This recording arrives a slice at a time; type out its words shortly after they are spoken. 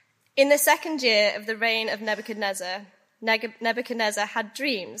In the 2nd year of the reign of Nebuchadnezzar, Nebuchadnezzar had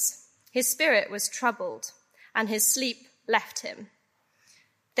dreams. His spirit was troubled, and his sleep left him.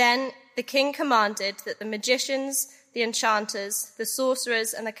 Then the king commanded that the magicians, the enchanters, the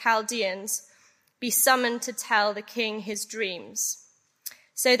sorcerers, and the Chaldeans be summoned to tell the king his dreams.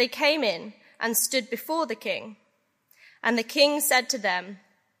 So they came in and stood before the king. And the king said to them,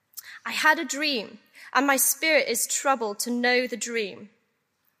 "I had a dream, and my spirit is troubled to know the dream."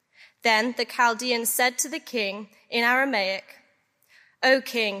 Then the Chaldeans said to the king in Aramaic, "O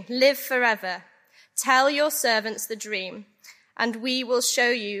king, live forever. Tell your servants the dream, and we will show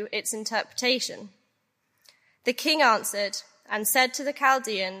you its interpretation." The king answered and said to the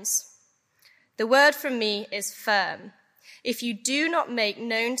Chaldeans, "The word from me is firm. If you do not make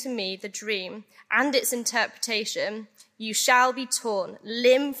known to me the dream and its interpretation, you shall be torn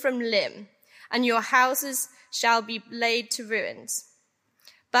limb from limb, and your houses shall be laid to ruins.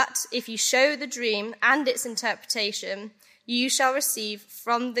 But if you show the dream and its interpretation, you shall receive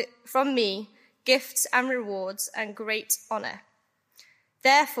from me gifts and rewards and great honor.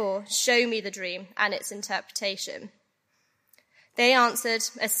 Therefore, show me the dream and its interpretation." They answered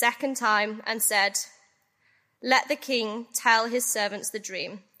a second time and said, "Let the king tell his servants the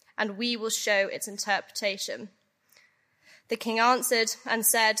dream, and we will show its interpretation." The king answered and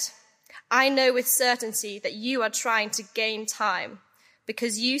said, "I know with certainty that you are trying to gain time,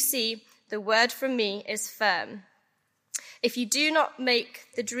 because you see the word from me is firm. If you do not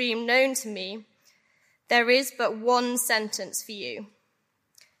make the dream known to me, there is but one sentence for you.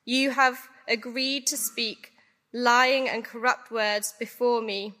 You have agreed to speak lying and corrupt words before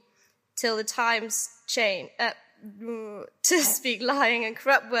me till the times change.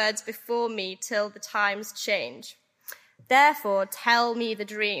 Therefore, tell me the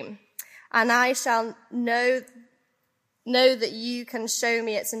dream, and I shall know that you can show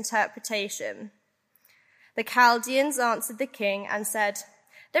me its interpretation." The Chaldeans answered the king and said,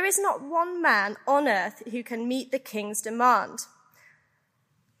 "There is not one man on earth who can meet the king's demand.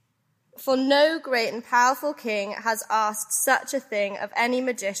 For no great and powerful king has asked such a thing of any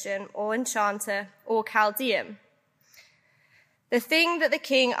magician or enchanter or Chaldean. The thing that the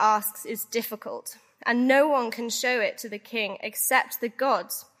king asks is difficult, and no one can show it to the king except the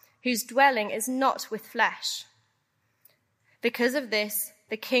gods, whose dwelling is not with flesh." Because of this,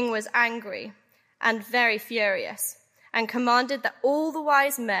 the king was angry and very furious, and commanded that all the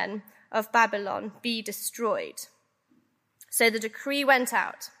wise men of Babylon be destroyed. So the decree went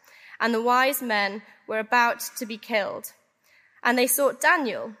out, and the wise men were about to be killed, and they sought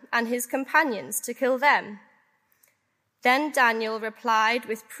Daniel and his companions to kill them. Then Daniel replied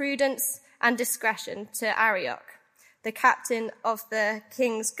with prudence and discretion to Arioch, the captain of the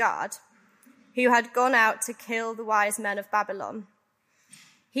king's guard, who had gone out to kill the wise men of Babylon.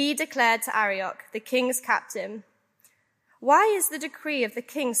 He declared to Arioch, the king's captain, "Why is the decree of the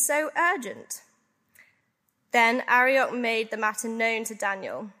king so urgent?" Then Arioch made the matter known to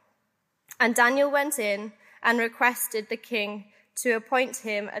Daniel, and Daniel went in and requested the king to appoint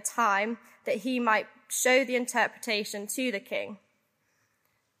him a time that he might show the interpretation to the king.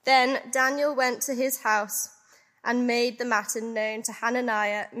 Then Daniel went to his house and made the matter known to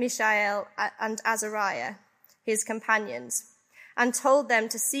Hananiah, Mishael, and Azariah, his companions, and told them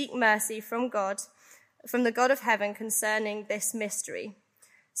to seek mercy from the God of heaven concerning this mystery,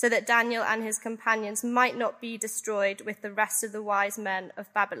 so that Daniel and his companions might not be destroyed with the rest of the wise men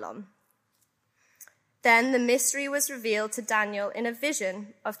of Babylon. Then the mystery was revealed to Daniel in a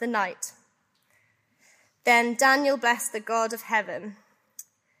vision of the night. Then Daniel blessed the God of heaven.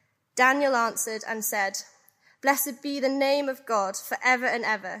 Daniel answered and said, "Blessed be the name of God forever and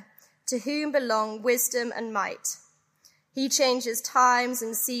ever, to whom belong wisdom and might. He changes times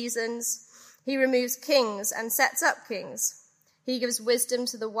and seasons. He removes kings and sets up kings. He gives wisdom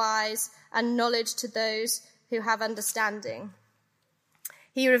to the wise and knowledge to those who have understanding.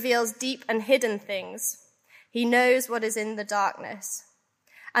 He reveals deep and hidden things. He knows what is in the darkness,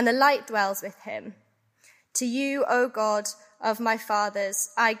 and the light dwells with him. To you, O God of my fathers,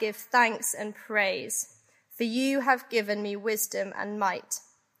 I give thanks and praise, for you have given me wisdom and might,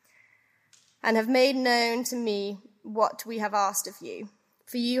 and have made known to me what we have asked of you,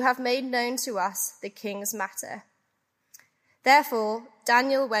 for you have made known to us the king's matter." Therefore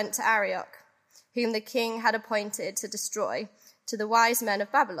Daniel went to Arioch, whom the king had appointed to destroy, to the wise men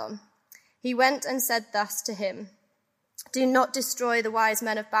of Babylon. He went and said thus to him, "Do not destroy the wise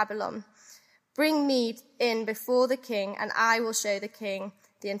men of Babylon. Bring me in before the king, and I will show the king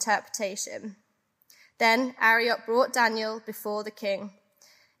the interpretation." Then Arioch brought Daniel before the king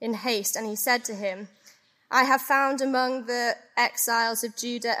in haste, and he said to him, I have found among the exiles of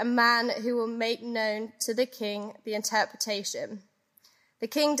Judah a man who will make known to the king the interpretation." The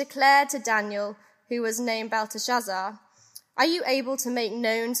king declared to Daniel, who was named Belteshazzar, "Are you able to make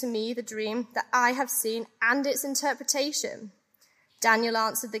known to me the dream that I have seen and its interpretation?" Daniel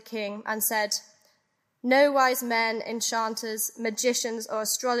answered the king and said, "No wise men, enchanters, magicians, or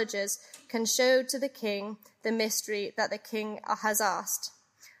astrologers can show to the king the mystery that the king has asked.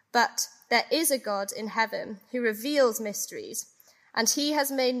 But there is a God in heaven who reveals mysteries, and he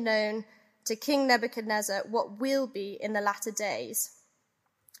has made known to King Nebuchadnezzar what will be in the latter days.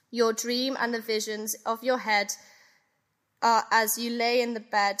 Your dream and the visions of your head are as you lay in the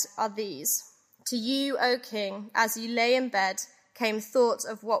bed are these. To you, O king, as you lay in bed, came thoughts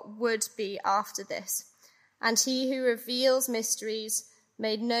of what would be after this. And he who reveals mysteries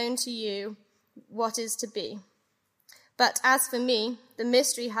made known to you what is to be. But as for me, the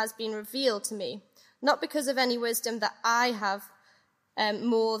mystery has been revealed to me, not because of any wisdom that I have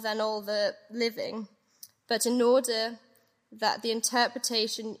more than all the living, but in order that the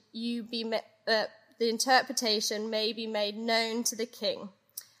interpretation may be made known to the king,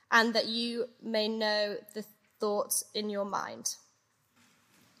 and that you may know the thoughts in your mind.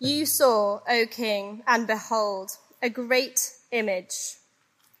 You saw, O king, and behold, a great image.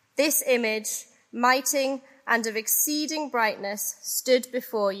 This image, mighty and of exceeding brightness, stood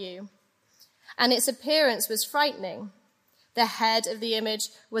before you, and its appearance was frightening. The head of the image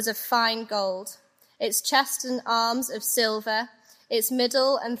was of fine gold, its chest and arms of silver, its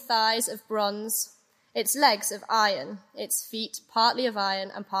middle and thighs of bronze, its legs of iron, its feet partly of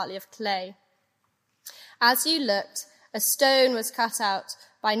iron and partly of clay. As you looked, a stone was cut out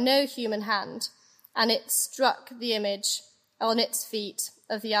by no human hand, and it struck the image on its feet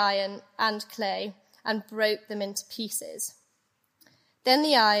of the iron and clay and broke them into pieces. Then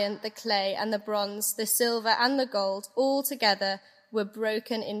the iron, the clay, and the bronze, the silver, and the gold, all together were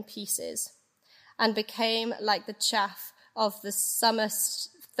broken in pieces and became like the chaff of the summer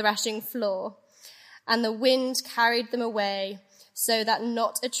threshing floor, and the wind carried them away so that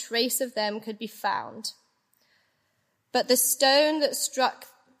not a trace of them could be found. But the stone that struck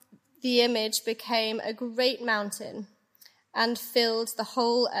the image became a great mountain and filled the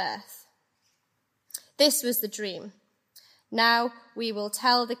whole earth. This was the dream. Now we will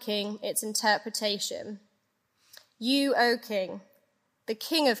tell the king its interpretation. You, O king, the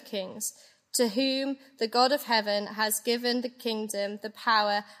King of kings, to whom the God of heaven has given the kingdom, the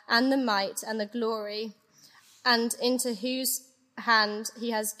power, and the might, and the glory, and into whose hand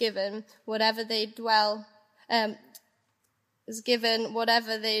he has given wherever they dwell, the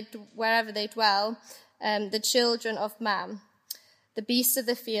children of man, the beasts of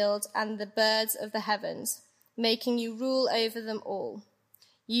the field, and the birds of the heavens, making you rule over them all.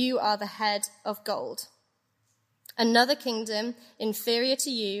 You are the head of gold. Another kingdom, inferior to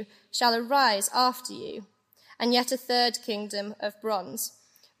you, shall arise after you, and yet a third kingdom of bronze,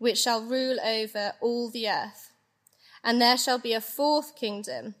 which shall rule over all the earth. And there shall be a fourth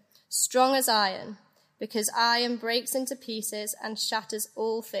kingdom, strong as iron, because iron breaks into pieces and shatters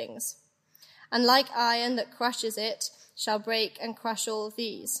all things. And like iron that crushes it, shall break and crush all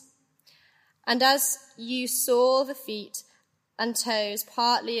these. And as you saw the feet and toes,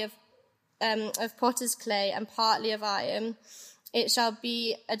 partly of potter's clay and partly of iron, it shall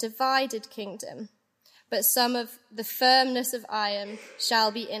be a divided kingdom, but some of the firmness of iron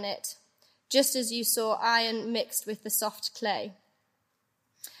shall be in it, just as you saw iron mixed with the soft clay.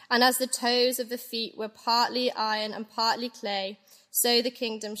 And as the toes of the feet were partly iron and partly clay, so the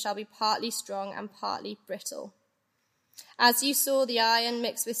kingdom shall be partly strong and partly brittle. As you saw the iron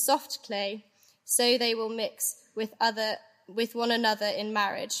mixed with soft clay, so they will mix with one another in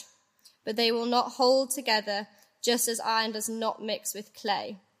marriage, but they will not hold together, just as iron does not mix with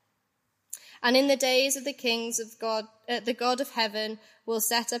clay. And in the days of the kings of God, the God of heaven will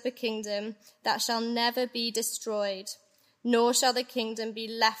set up a kingdom that shall never be destroyed, nor shall the kingdom be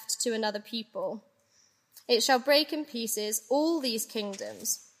left to another people. It shall break in pieces all these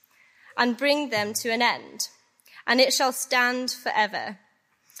kingdoms and bring them to an end, and it shall stand forever.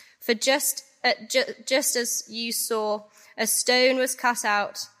 For just as you saw a stone was cut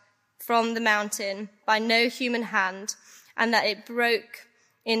out from the mountain by no human hand, and that it broke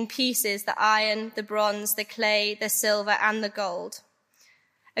in pieces the iron, the bronze, the clay, the silver, and the gold.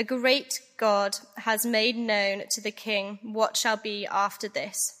 A great God has made known to the king what shall be after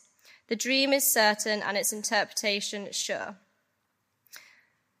this. The dream is certain and its interpretation sure.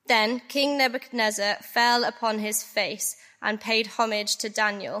 Then King Nebuchadnezzar fell upon his face and paid homage to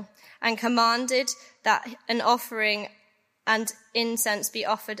Daniel, and commanded that an offering and incense be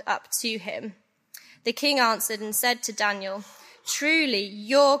offered up to him. The king answered and said to Daniel, "Truly,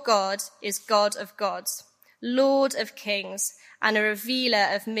 your God is God of gods, Lord of kings, and a revealer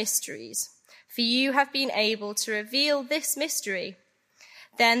of mysteries. For you have been able to reveal this mystery."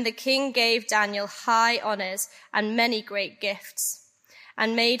 Then the king gave Daniel high honors and many great gifts,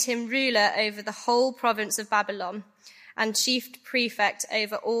 and made him ruler over the whole province of Babylon, and chief prefect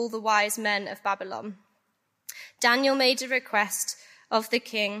over all the wise men of Babylon. Daniel made a request of the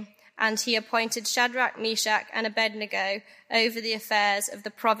king, and he appointed Shadrach, Meshach, and Abednego over the affairs of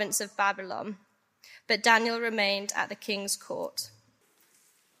the province of Babylon. But Daniel remained at the king's court.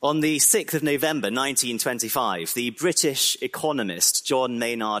 On the 6th of November 1925, the British economist John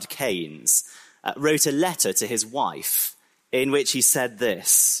Maynard Keynes wrote a letter to his wife in which he said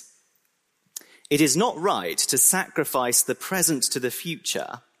this: "It is not right to sacrifice the present to the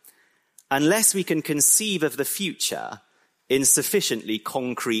future unless we can conceive of the future in sufficiently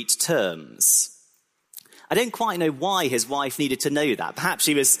concrete terms." I don't quite know why his wife needed to know that. Perhaps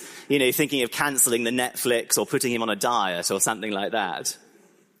she was, thinking of cancelling the Netflix or putting him on a diet or something like that.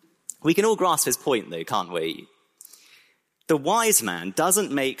 We can all grasp his point, though, can't we? The wise man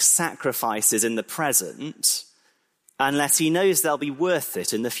doesn't make sacrifices in the present unless he knows they'll be worth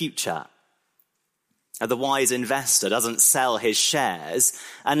it in the future. The wise investor doesn't sell his shares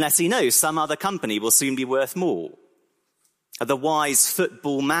unless he knows some other company will soon be worth more. The wise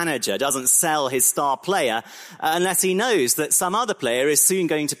football manager doesn't sell his star player unless he knows that some other player is soon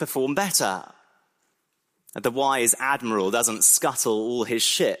going to perform better. The wise admiral doesn't scuttle all his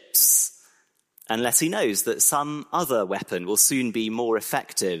ships unless he knows that some other weapon will soon be more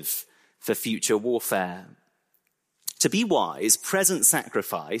effective for future warfare. To be wise, present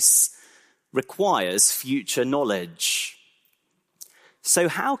sacrifice requires future knowledge. So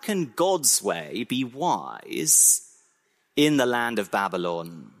how can God's way be wise in the land of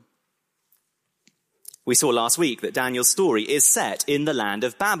Babylon? We saw last week that Daniel's story is set in the land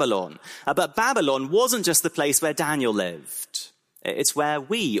of Babylon. But Babylon wasn't just the place where Daniel lived. It's where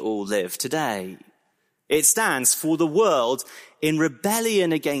we all live today. It stands for the world in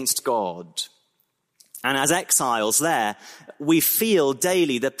rebellion against God. And as exiles there, we feel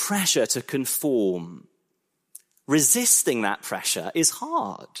daily the pressure to conform. Resisting that pressure is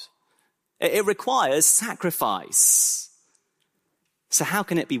hard. It requires sacrifice. So how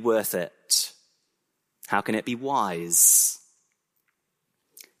can it be worth it? How can it be wise?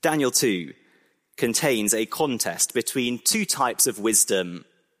 Daniel 2 contains a contest between two types of wisdom.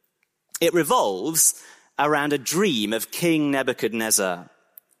 It revolves around a dream of King Nebuchadnezzar.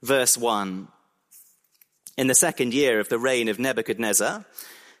 Verse 1. In the second year of the reign of Nebuchadnezzar,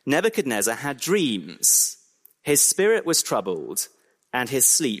 Nebuchadnezzar had dreams. His spirit was troubled, and his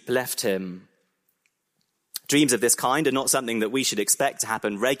sleep left him. Dreams of this kind are not something that we should expect to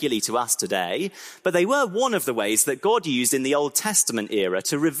happen regularly to us today, but they were one of the ways that God used in the Old Testament era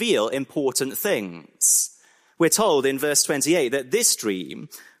to reveal important things. We're told in verse 28 that this dream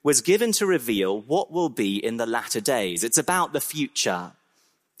was given to reveal what will be in the latter days. It's about the future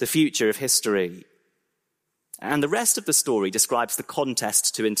of history. And the rest of the story describes the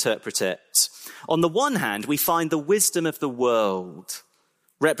contest to interpret it. On the one hand, we find the wisdom of the world,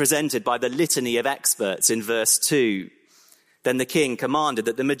 represented by the litany of experts in verse 2. Then the king commanded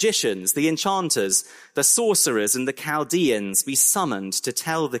that the magicians, the enchanters, the sorcerers, and the Chaldeans be summoned to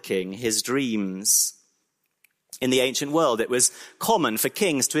tell the king his dreams. In the ancient world, it was common for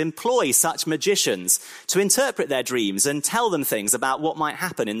kings to employ such magicians to interpret their dreams and tell them things about what might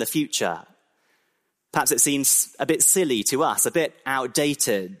happen in the future. Perhaps it seems a bit silly to us, a bit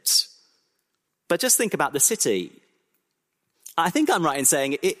outdated. But just think about the city. I think I'm right in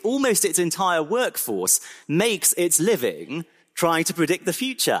saying almost its entire workforce makes its living trying to predict the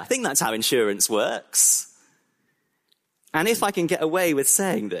future. I think that's how insurance works. And if I can get away with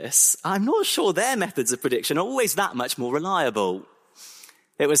saying this, I'm not sure their methods of prediction are always that much more reliable.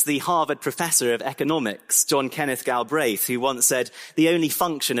 It was the Harvard professor of economics, John Kenneth Galbraith, who once said, "The only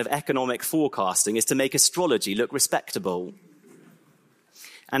function of economic forecasting is to make astrology look respectable."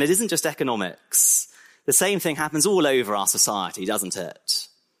 And it isn't just economics. The same thing happens all over our society, doesn't it?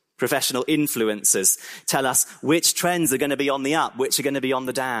 Professional influencers tell us which trends are going to be on the up, which are going to be on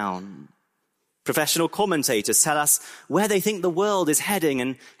the down. Professional commentators tell us where they think the world is heading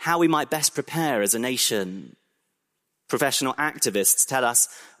and how we might best prepare as a nation. Professional activists tell us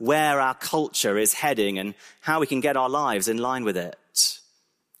where our culture is heading and how we can get our lives in line with it.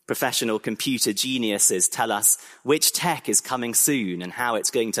 Professional computer geniuses tell us which tech is coming soon and how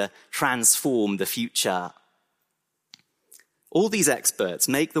it's going to transform the future. All these experts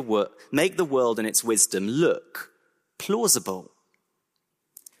make the world and its wisdom look plausible.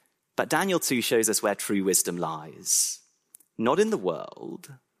 But Daniel 2 shows us where true wisdom lies. Not in the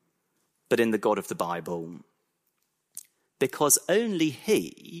world, but in the God of the Bible. Because only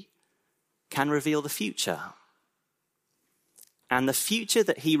he can reveal the future. And the future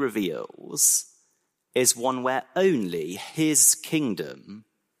that he reveals is one where only his kingdom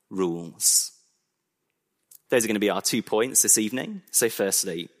rules. Those are going to be our 2 points this evening. So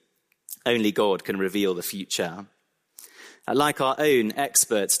firstly, only God can reveal the future. Like our own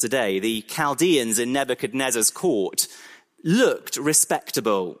experts today, the Chaldeans in Nebuchadnezzar's court looked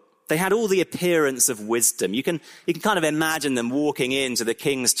respectable. They had all the appearance of wisdom. You can kind of imagine them walking into the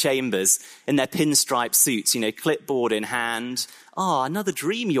king's chambers in their pinstripe suits, clipboard in hand. Another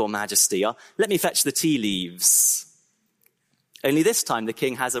dream, your majesty. Let me fetch the tea leaves. Only this time the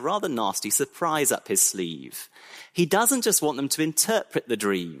king has a rather nasty surprise up his sleeve. He doesn't just want them to interpret the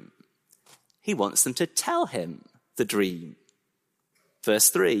dream. He wants them to tell him the dream.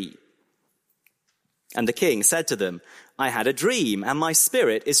 Verse 3. And the king said to them, I had a dream, and my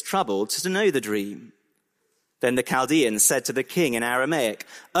spirit is troubled to know the dream. Then the Chaldeans said to the king in Aramaic,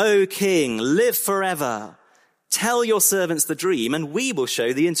 O king, live forever. Tell your servants the dream, and we will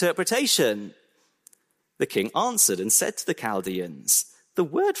show the interpretation. The king answered and said to the Chaldeans, the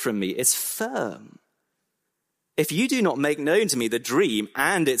word from me is firm. If you do not make known to me the dream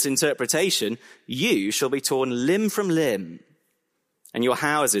and its interpretation, you shall be torn limb from limb, and your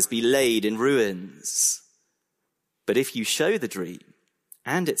houses be laid in ruins. But if you show the dream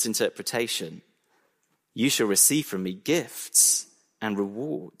and its interpretation, you shall receive from me gifts and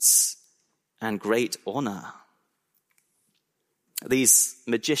rewards and great honor. These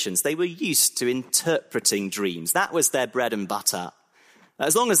magicians, they were used to interpreting dreams. That was their bread and butter.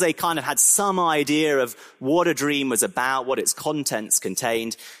 As long as they kind of had some idea of what a dream was about, what its contents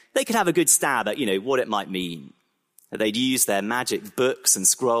contained, they could have a good stab at, what it might mean. They'd use their magic books and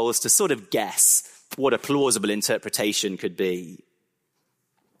scrolls to sort of guess what a plausible interpretation could be.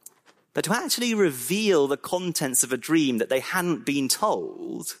 But to actually reveal the contents of a dream that they hadn't been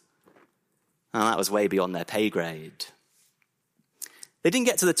told, that was way beyond their pay grade. They didn't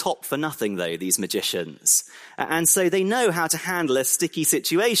get to the top for nothing, though, these magicians. And so they know how to handle a sticky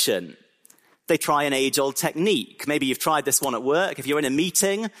situation. They try an age-old technique. Maybe you've tried this one at work. If you're in a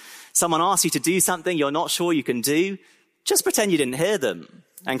meeting, someone asks you to do something you're not sure you can do, just pretend you didn't hear them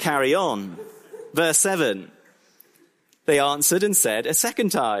and carry on. Verse 7, they answered and said a second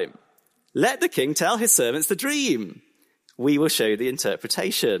time, let the king tell his servants the dream. We will show the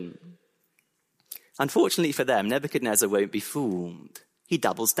interpretation. Unfortunately for them, Nebuchadnezzar won't be fooled. He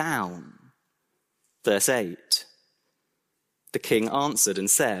doubles down. Verse 8, the king answered and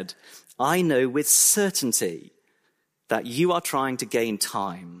said, I know with certainty that you are trying to gain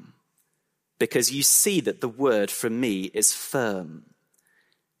time, because you see that the word from me is firm.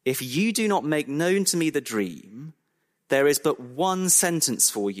 If you do not make known to me the dream, there is but one sentence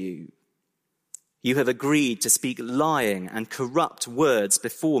for you. You have agreed to speak lying and corrupt words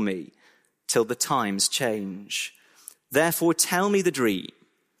before me till the times change. Therefore tell me the dream,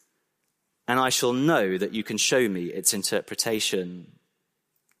 and I shall know that you can show me its interpretation.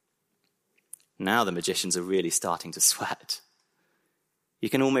 Now the magicians are really starting to sweat. You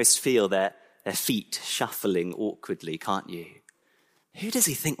can almost feel their feet shuffling awkwardly, can't you? Who does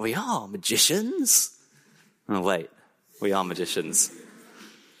he think we are, magicians? Oh, wait, we are magicians.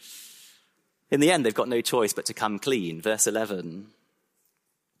 In the end, they've got no choice but to come clean. Verse 11.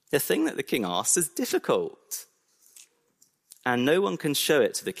 The thing that the king asks is difficult, and no one can show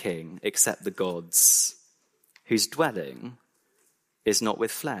it to the king except the gods, whose dwelling is not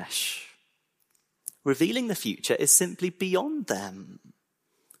with flesh. Revealing the future is simply beyond them.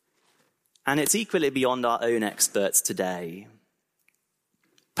 And it's equally beyond our own experts today.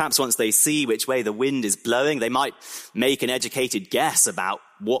 Perhaps once they see which way the wind is blowing, they might make an educated guess about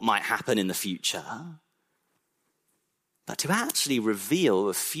what might happen in the future. But to actually reveal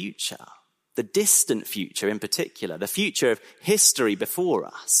the future, the distant future in particular, the future of history before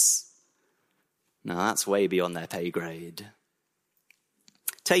us, now that's way beyond their pay grade.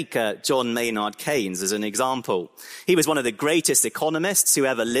 Take John Maynard Keynes as an example. He was one of the greatest economists who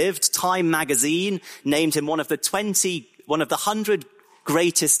ever lived. Time magazine named him one of the 100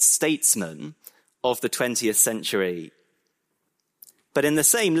 greatest statesmen of the 20th century. But in the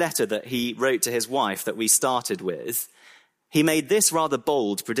same letter that he wrote to his wife that we started with, he made this rather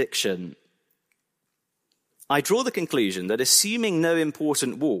bold prediction. I draw the conclusion that assuming no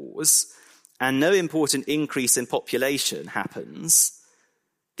important wars and no important increase in population happens,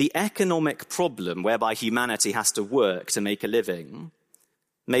 the economic problem whereby humanity has to work to make a living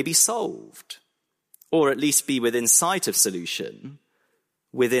may be solved, or at least be within sight of solution,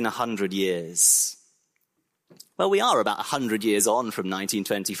 within 100 years. Well, we are about 100 years on from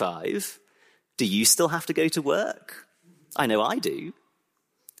 1925. Do you still have to go to work? I know I do.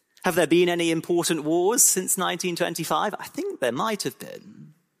 Have there been any important wars since 1925? I think there might have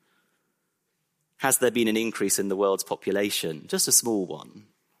been. Has there been an increase in the world's population? Just a small one.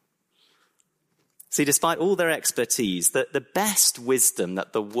 See, despite all their expertise, the best wisdom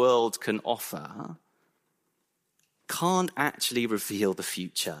that the world can offer can't actually reveal the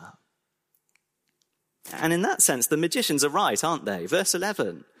future. And in that sense, the magicians are right, aren't they? Verse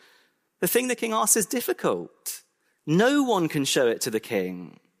 11. The thing the king asks is difficult. No one can show it to the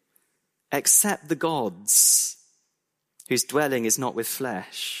king except the gods, whose dwelling is not with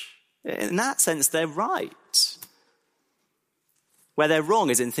flesh. In that sense, they're right. Where they're wrong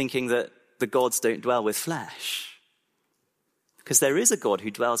is in thinking that the gods don't dwell with flesh. Because there is a God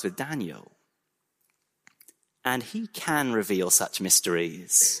who dwells with Daniel. And he can reveal such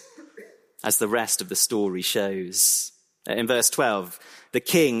mysteries, as the rest of the story shows. In verse 12, the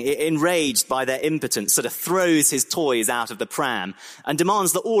king, enraged by their impotence, sort of throws his toys out of the pram and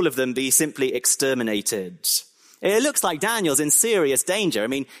demands that all of them be simply exterminated. It looks like Daniel's in serious danger. I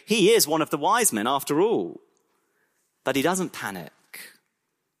mean, he is one of the wise men after all. But he doesn't panic.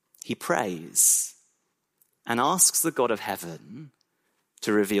 He prays and asks the God of heaven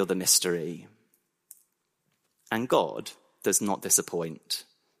to reveal the mystery. And God does not disappoint.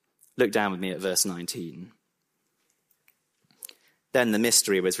 Look down with me at verse 19. Then the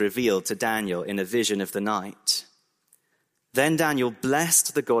mystery was revealed to Daniel in a vision of the night. Then Daniel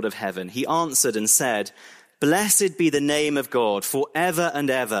blessed the God of heaven. He answered and said, "Blessed be the name of God forever and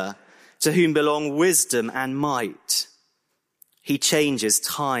ever, to whom belong wisdom and might. He changes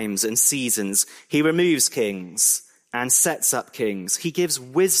times and seasons. He removes kings and sets up kings. He gives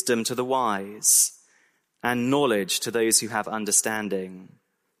wisdom to the wise and knowledge to those who have understanding.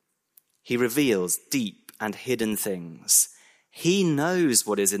 He reveals deep and hidden things. He knows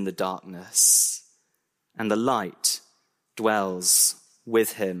what is in the darkness, and the light dwells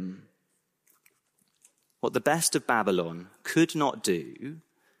with him." What the best of Babylon could not do,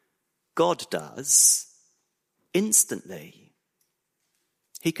 God does instantly.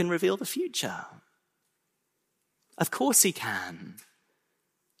 He can reveal the future. Of course he can,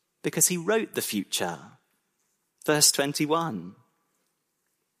 because he wrote the future. Verse 21.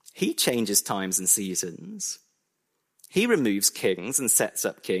 He changes times and seasons. He removes kings and sets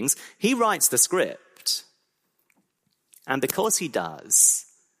up kings. He writes the script. And because he does,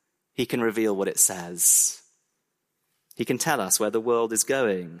 he can reveal what it says. He can tell us where the world is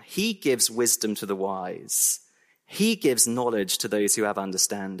going. He gives wisdom to the wise. He gives knowledge to those who have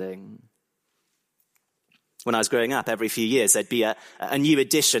understanding. When I was growing up, every few years, there'd be a new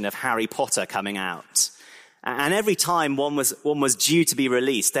edition of Harry Potter coming out. And every time one was due to be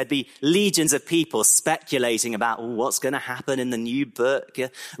released, there'd be legions of people speculating about what's going to happen in the new book.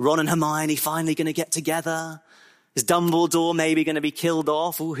 Ron and Hermione finally going to get together? Is Dumbledore maybe going to be killed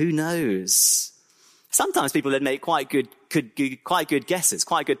off? Who knows? Sometimes people would make quite good guesses,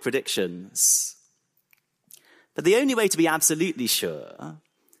 quite good predictions. But the only way to be absolutely sure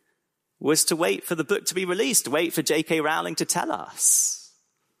was to wait for the book to be released, to wait for J.K. Rowling to tell us.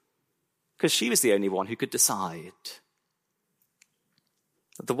 Because she was the only one who could decide.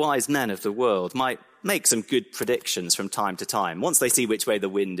 The wise men of the world might make some good predictions from time to time, once they see which way the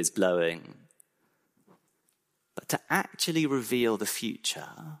wind is blowing. But to actually reveal the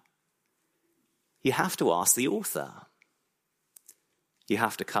future, you have to ask the author. You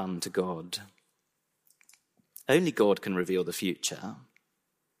have to come to God. Only God can reveal the future.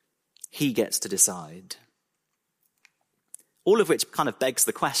 He gets to decide. All of which kind of begs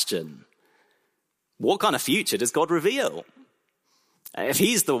the question, what kind of future does God reveal? If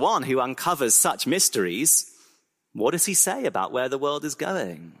he's the one who uncovers such mysteries, what does he say about where the world is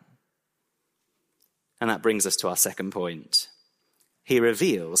going? And that brings us to our second point. He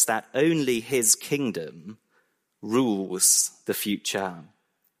reveals that only his kingdom rules the future.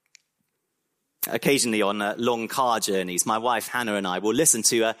 Occasionally on long car journeys, my wife Hannah and I will listen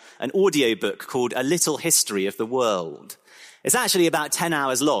to an audiobook called A Little History of the World. It's actually about 10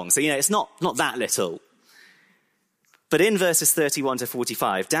 hours long, so it's not that little. But in verses 31 to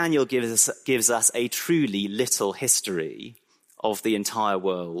 45, Daniel gives us a truly little history of the entire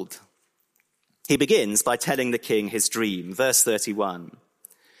world. He begins by telling the king his dream. Verse 31.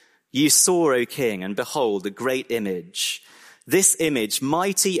 "You saw, O king, and behold, a great image. This image,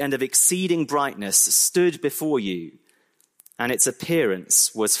 mighty and of exceeding brightness, stood before you, and its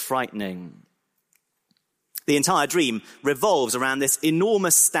appearance was frightening." The entire dream revolves around this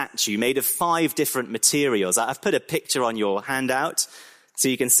enormous statue made of 5 different materials. I've put a picture on your handout. so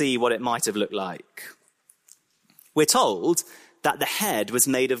you can see what it might have looked like. We're told that the head was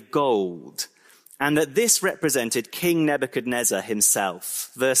made of gold, and that this represented King Nebuchadnezzar himself.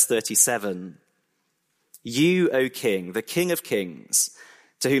 Verse 37, "You, O king, the King of kings,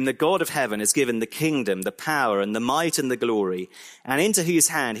 to whom the God of heaven has given the kingdom, the power, and the might, and the glory, and into whose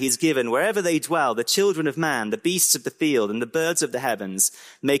hand he's given, wherever they dwell, the children of man, the beasts of the field, and the birds of the heavens,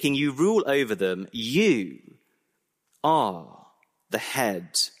 making you rule over them, you are the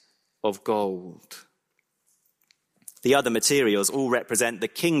head of gold." The other materials all represent the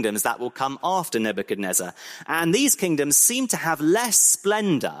kingdoms that will come after Nebuchadnezzar. And these kingdoms seem to have less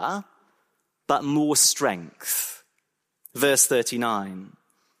splendor, but more strength. Verse 39,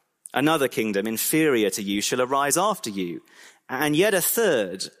 "Another kingdom inferior to you shall arise after you, and yet a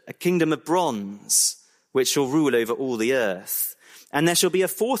third, a kingdom of bronze, which shall rule over all the earth. And there shall be a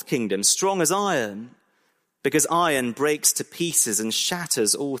fourth kingdom, strong as iron, because iron breaks to pieces and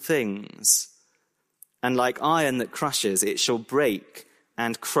shatters all things. And like iron that crushes, it shall break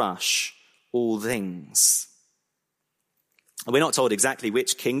and crush all things." We're not told exactly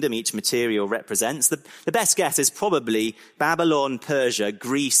which kingdom each material represents. The best guess is probably Babylon, Persia,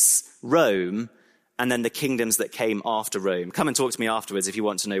 Greece, Rome, and then the kingdoms that came after Rome. Come and talk to me afterwards if you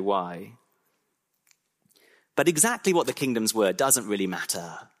want to know why. But exactly what the kingdoms were doesn't really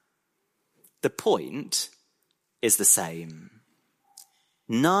matter. The point is the same.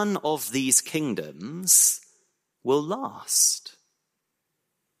 None of these kingdoms will last.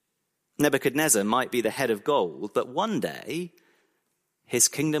 Nebuchadnezzar might be the head of gold, but one day his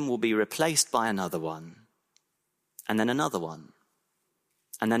kingdom will be replaced by another one, and then another one,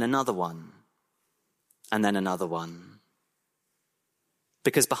 and then another one, and then another one.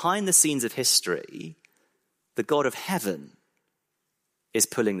 Because behind the scenes of history, the God of heaven is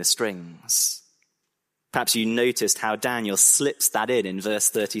pulling the strings. Perhaps you noticed how Daniel slips that in verse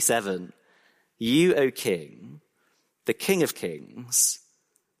 37. "You, O king, the King of kings,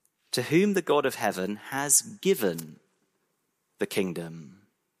 to whom the God of heaven has given the kingdom."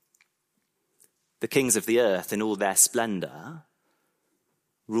 The kings of the earth in all their splendor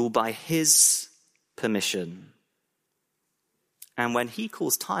rule by his permission. And when he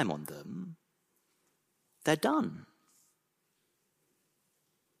calls time on them, they're done.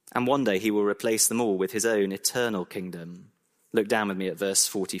 And one day he will replace them all with his own eternal kingdom. Look down with me at verse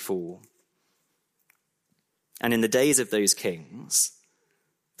 44. "And in the days of those kings,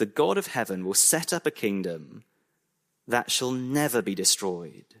 the God of heaven will set up a kingdom that shall never be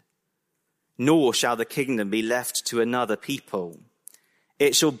destroyed, nor shall the kingdom be left to another people.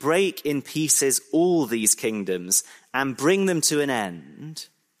 It shall break in pieces all these kingdoms and bring them to an end,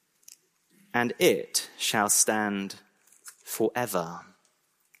 and it shall stand forever."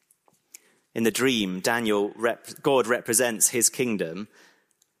 In the dream, God represents his kingdom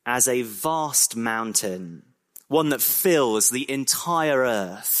as a vast mountain, one that fills the entire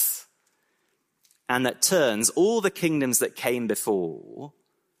earth and that turns all the kingdoms that came before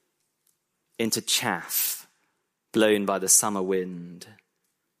into chaff blown by the summer wind.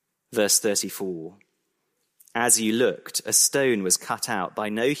 Verse 34, "As you looked, a stone was cut out by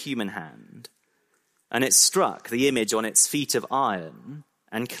no human hand, and it struck the image on its feet of iron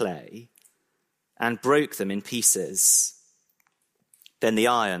and clay and broke them in pieces. Then the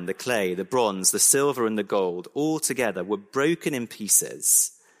iron, the clay, the bronze, the silver, and the gold all together were broken in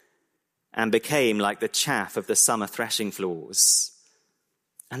pieces and became like the chaff of the summer threshing floors.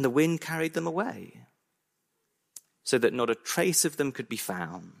 And the wind carried them away, so that not a trace of them could be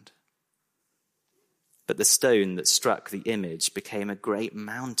found. But the stone that struck the image became a great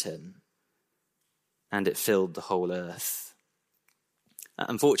mountain, and it filled the whole earth."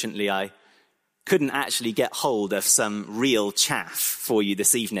 Unfortunately, I couldn't actually get hold of some real chaff for you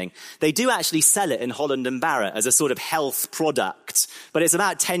this evening. They do actually sell it in Holland and Barrett as a sort of health product, but it's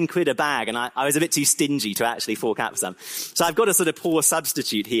about 10 quid a bag, and I was a bit too stingy to actually fork out for some. So I've got a sort of poor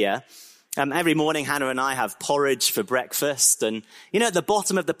substitute here. Every morning, Hannah and I have porridge for breakfast, and at the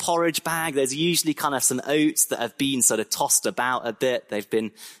bottom of the porridge bag, there's usually kind of some oats that have been sort of tossed about a bit. They've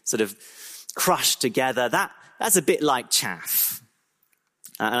been sort of crushed together. That's a bit like chaff.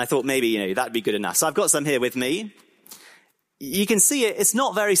 And I thought maybe, that'd be good enough. So I've got some here with me. You can see it's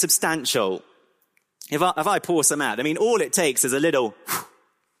not very substantial. If I pour some out, all it takes is a little,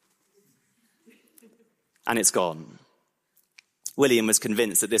 and it's gone. William was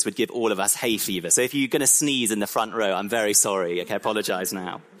convinced that this would give all of us hay fever. So if you're going to sneeze in the front row, I'm very sorry. Okay, apologize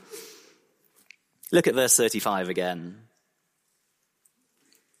now. Look at verse 35 again.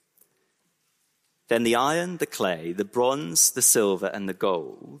 "Then the iron, the clay, the bronze, the silver, and the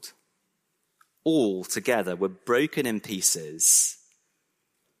gold, all together were broken in pieces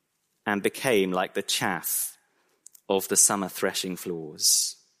and became like the chaff of the summer threshing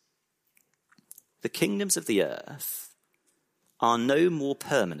floors. The kingdoms of the earth are no more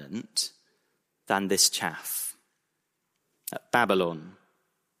permanent than this chaff. Babylon,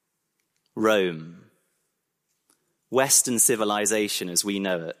 Rome, Western civilization as we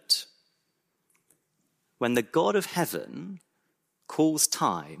know it. When the God of heaven calls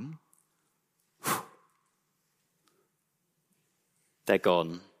time, they're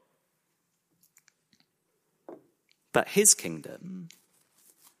gone. But his kingdom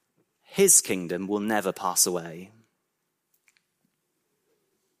will never pass away.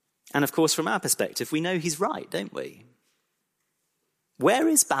 And of course, from our perspective, we know he's right, don't we? Where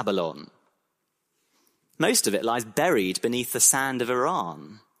is Babylon? Most of it lies buried beneath the sand of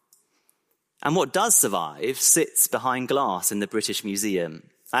Iran. And what does survive sits behind glass in the British Museum.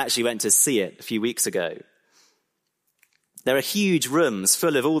 I actually went to see it a few weeks ago. There are huge rooms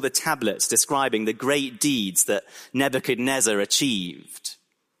full of all the tablets describing the great deeds that Nebuchadnezzar achieved.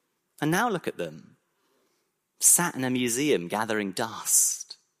 And now look at them, sat in a museum gathering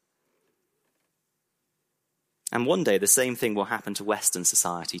dust. And one day the same thing will happen to Western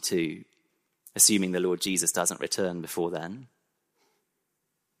society too, assuming the Lord Jesus doesn't return before then.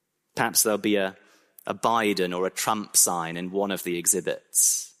 Perhaps there'll be a Biden or a Trump sign in one of the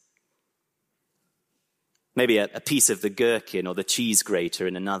exhibits. Maybe a piece of the gherkin or the cheese grater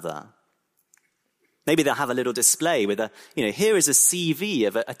in another. Maybe they'll have a little display with here is a CV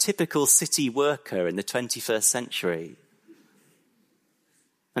of a typical city worker in the 21st century.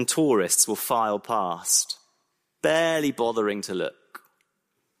 And tourists will file past, barely bothering to look,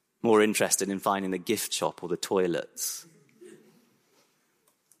 more interested in finding the gift shop or the toilets.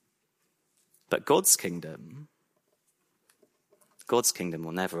 But God's kingdom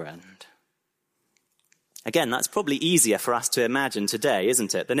will never end. Again, that's probably easier for us to imagine today,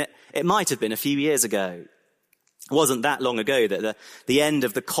 isn't it, than it might have been a few years ago. It wasn't that long ago that the end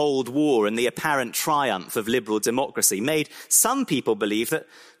of the Cold War and the apparent triumph of liberal democracy made some people believe that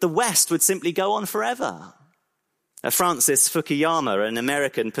the West would simply go on forever. Francis Fukuyama, an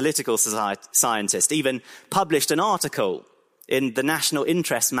American political scientist, even published an article in the National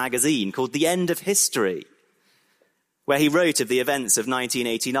Interest magazine called The End of History, where he wrote of the events of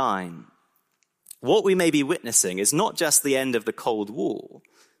 1989. What we may be witnessing is not just the end of the Cold War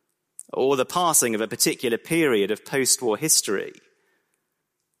or the passing of a particular period of post-war history,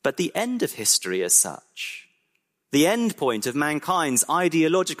 but the end of history as such, the end point of mankind's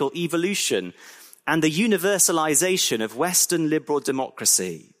ideological evolution and the universalization of Western liberal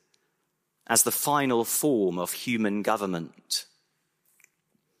democracy as the final form of human government.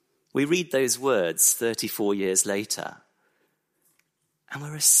 We read those words 34 years later, and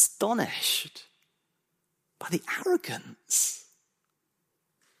we're astonished by the arrogance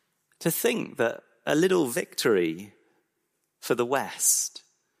to think that a little victory for the West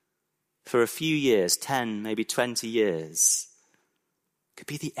for a few years, 10, maybe 20 years, could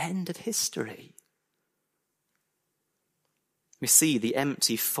be the end of history. We see the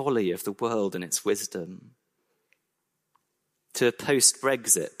empty folly of the world and its wisdom. To a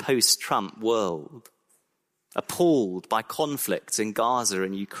post-Brexit, post-Trump world, appalled by conflicts in Gaza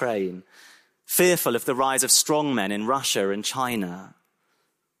and Ukraine, fearful of the rise of strongmen in Russia and China.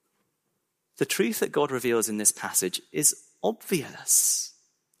 The truth that God reveals in this passage is obvious,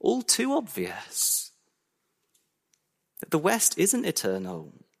 all too obvious. That the West isn't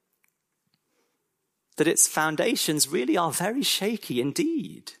eternal. That its foundations really are very shaky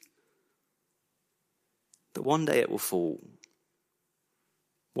indeed. That one day it will fall.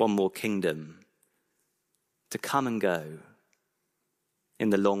 One more kingdom to come and go in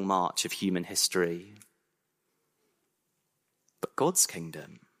the long march of human history. But God's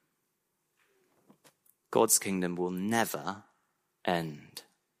kingdom will never end.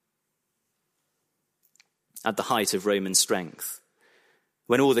 At the height of Roman strength,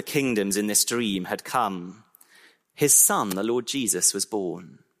 when all the kingdoms in this dream had come, his son, the Lord Jesus, was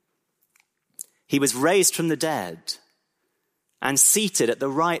born. He was raised from the dead and seated at the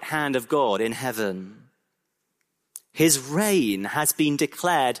right hand of God in heaven. His reign has been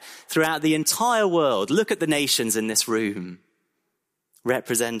declared throughout the entire world. Look at the nations in this room,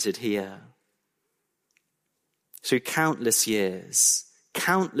 represented here. Through countless years,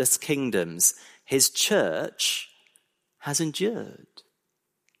 countless kingdoms, his church has endured.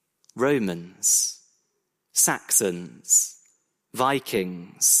 Romans, Saxons,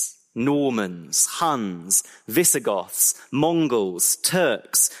 Vikings, Normans, Huns, Visigoths, Mongols,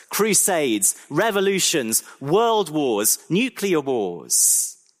 Turks, Crusades, revolutions, world wars, nuclear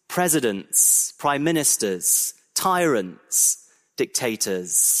wars, presidents, prime ministers, tyrants,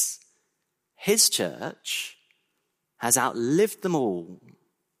 dictators, his church has outlived them all.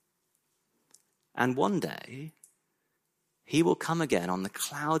 And one day, he will come again on the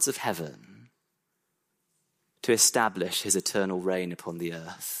clouds of heaven to establish his eternal reign upon the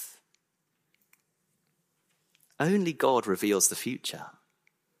earth. Only God reveals the future.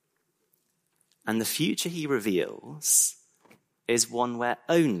 And the future he reveals is one where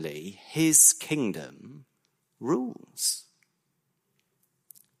only his kingdom rules.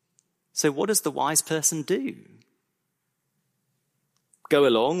 So what does the wise person do? Go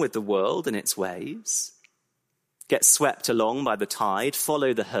along with the world and its ways? Get swept along by the tide,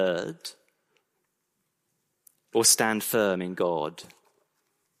 follow the herd? Or stand firm in God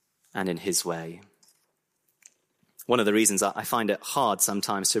and in his way? One of the reasons I find it hard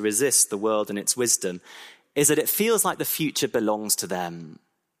sometimes to resist the world and its wisdom is that it feels like the future belongs to them.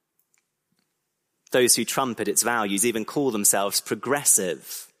 Those who trumpet its values even call themselves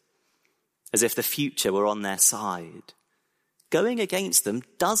progressive, as if the future were on their side. Going against them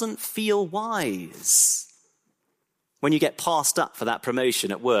doesn't feel wise when you get passed up for that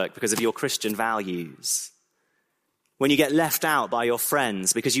promotion at work because of your Christian values. When you get left out by your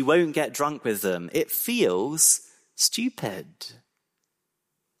friends because you won't get drunk with them, it feels stupid.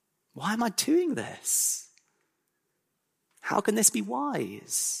 Why am I doing this? How can this be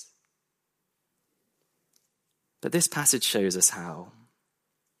wise? But this passage shows us how.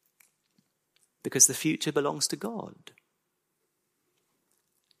 Because the future belongs to God.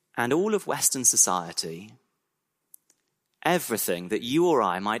 And all of Western society, everything that you or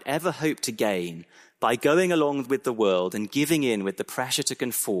I might ever hope to gain by going along with the world and giving in with the pressure to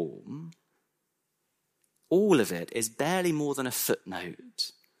conform, all of it is barely more than a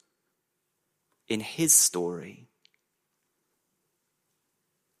footnote in his story.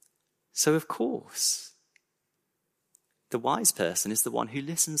 So of course, the wise person is the one who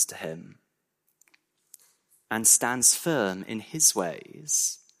listens to him and stands firm in his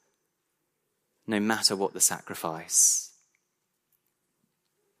ways, no matter what the sacrifice.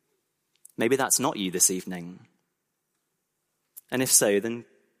 Maybe that's not you this evening. And if so, then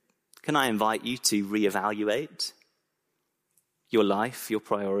can I invite you to reevaluate your life, your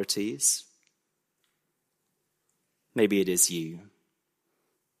priorities? Maybe it is you.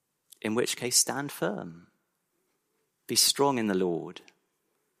 In which case, stand firm. Be strong in the Lord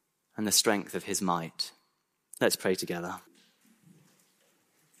and the strength of his might. Let's pray together.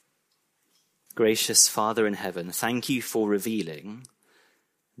 Gracious Father in heaven, thank you for revealing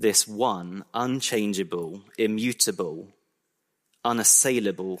this one unchangeable, immutable,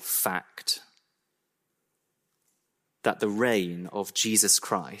 unassailable fact, that the reign of Jesus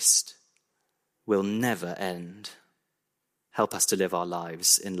Christ will never end. Help us to live our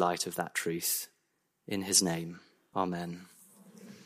lives in light of that truth. In his name, amen.